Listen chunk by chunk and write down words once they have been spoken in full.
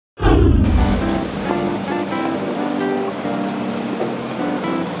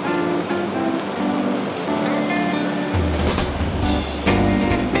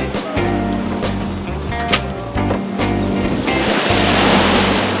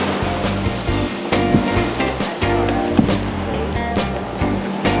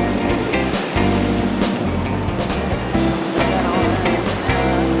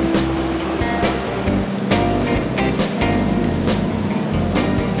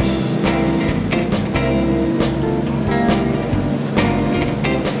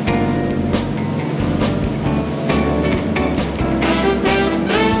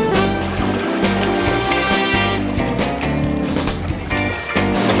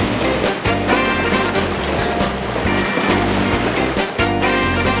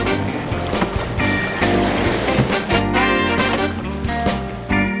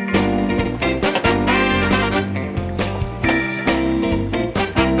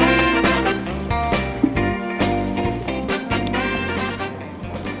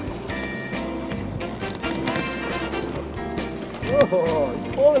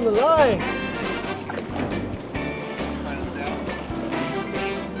on the line.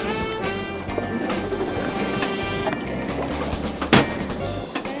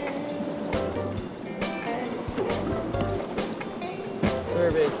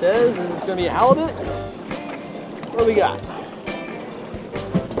 Survey says this is going to be a halibut. What do we got?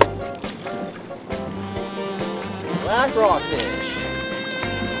 Black rockfish.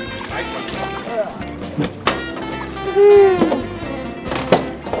 Nice one.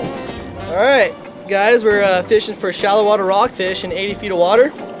 Alright, guys, we're fishing for shallow water rockfish in 80 feet of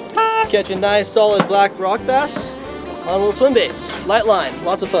water. Catching nice solid black rock bass on little swim baits. Light line,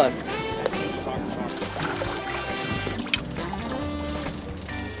 lots of fun.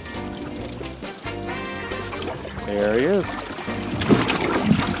 There he is.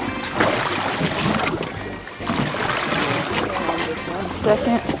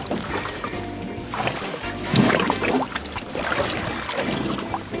 Second.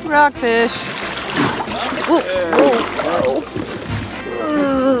 Rockfish.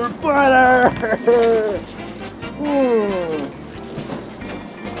 Butter!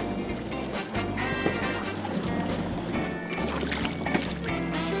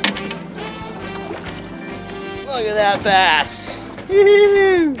 Look at that bass.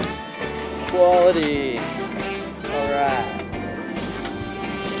 Quality. Alright.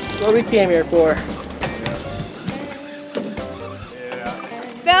 What we came here for. Yeah.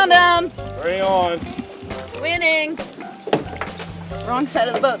 Found him. Bring on. Winning. Wrong side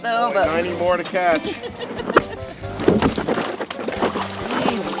of the boat though, but 90 more to catch.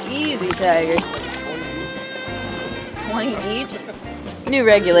 easy, Tiger. 20 each. New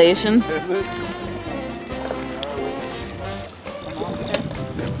regulations.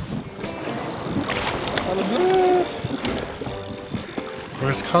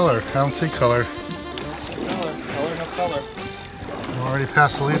 Where's color? I don't see color. Color, no color. We're already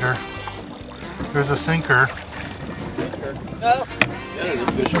past the leader. There's a sinker. Oh.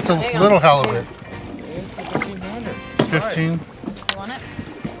 It's a little halibut. 15. You want it?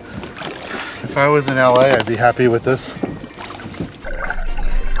 If I was in LA, I'd be happy with this.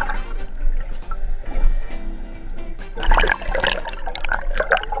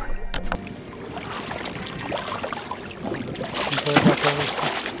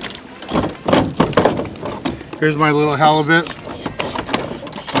 Here's my little halibut.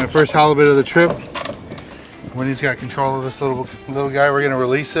 My first halibut of the trip. When he's got control of this little guy, we're gonna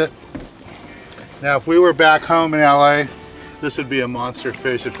release it. Now, if we were back home in LA, this would be a monster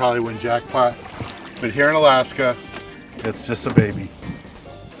fish. It'd probably win jackpot. But here in Alaska, it's just a baby.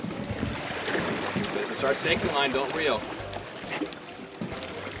 If you start taking line, don't reel.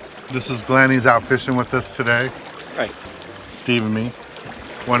 This is Glenn. He's out fishing with us today. Right. Steve and me,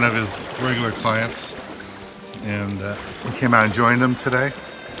 one of his regular clients. And we came out and joined him today.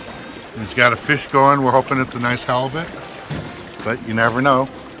 He's got a fish going. We're hoping it's a nice halibut, but you never know.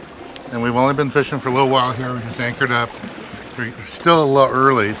 And we've only been fishing for a little while here. We just anchored up. We're still a little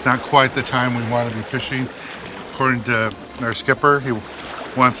early. It's not quite the time we want to be fishing. According to our skipper, he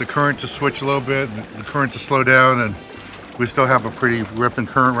wants the current to switch a little bit, the current to slow down, and we still have a pretty ripping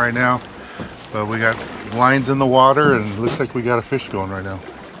current right now. But we got lines in the water, and it looks like we got a fish going right now.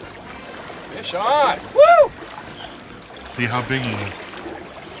 Fish on! Woo! See how big he is.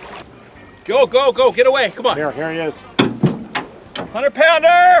 Go, go, go, get away, come on. Here he is. 100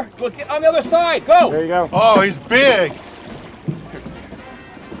 pounder! Look, get on the other side, go! There you go. Oh, he's big.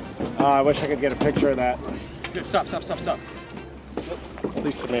 I wish I could get a picture of that. Here, stop, stop, stop, stop. At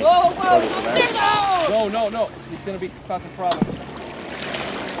least to me. Whoa, whoa, there goes! No, no, no, he's gonna be causing problems.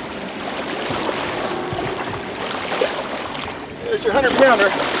 There's your 100 pounder.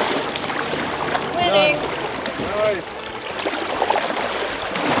 Winning. Nice.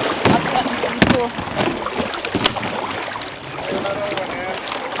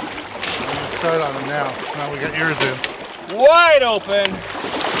 Start on him now. Now we got yours in. Wide open.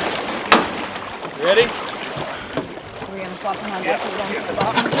 You ready? We're gonna flop him on back to the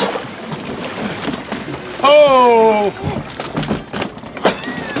box. Oh!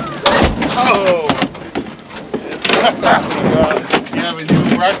 Oh! You have a new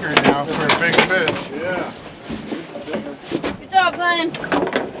record now for a big fish. Yeah. Good job, Glenn.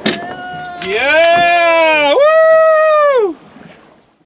 Yeah! Woo!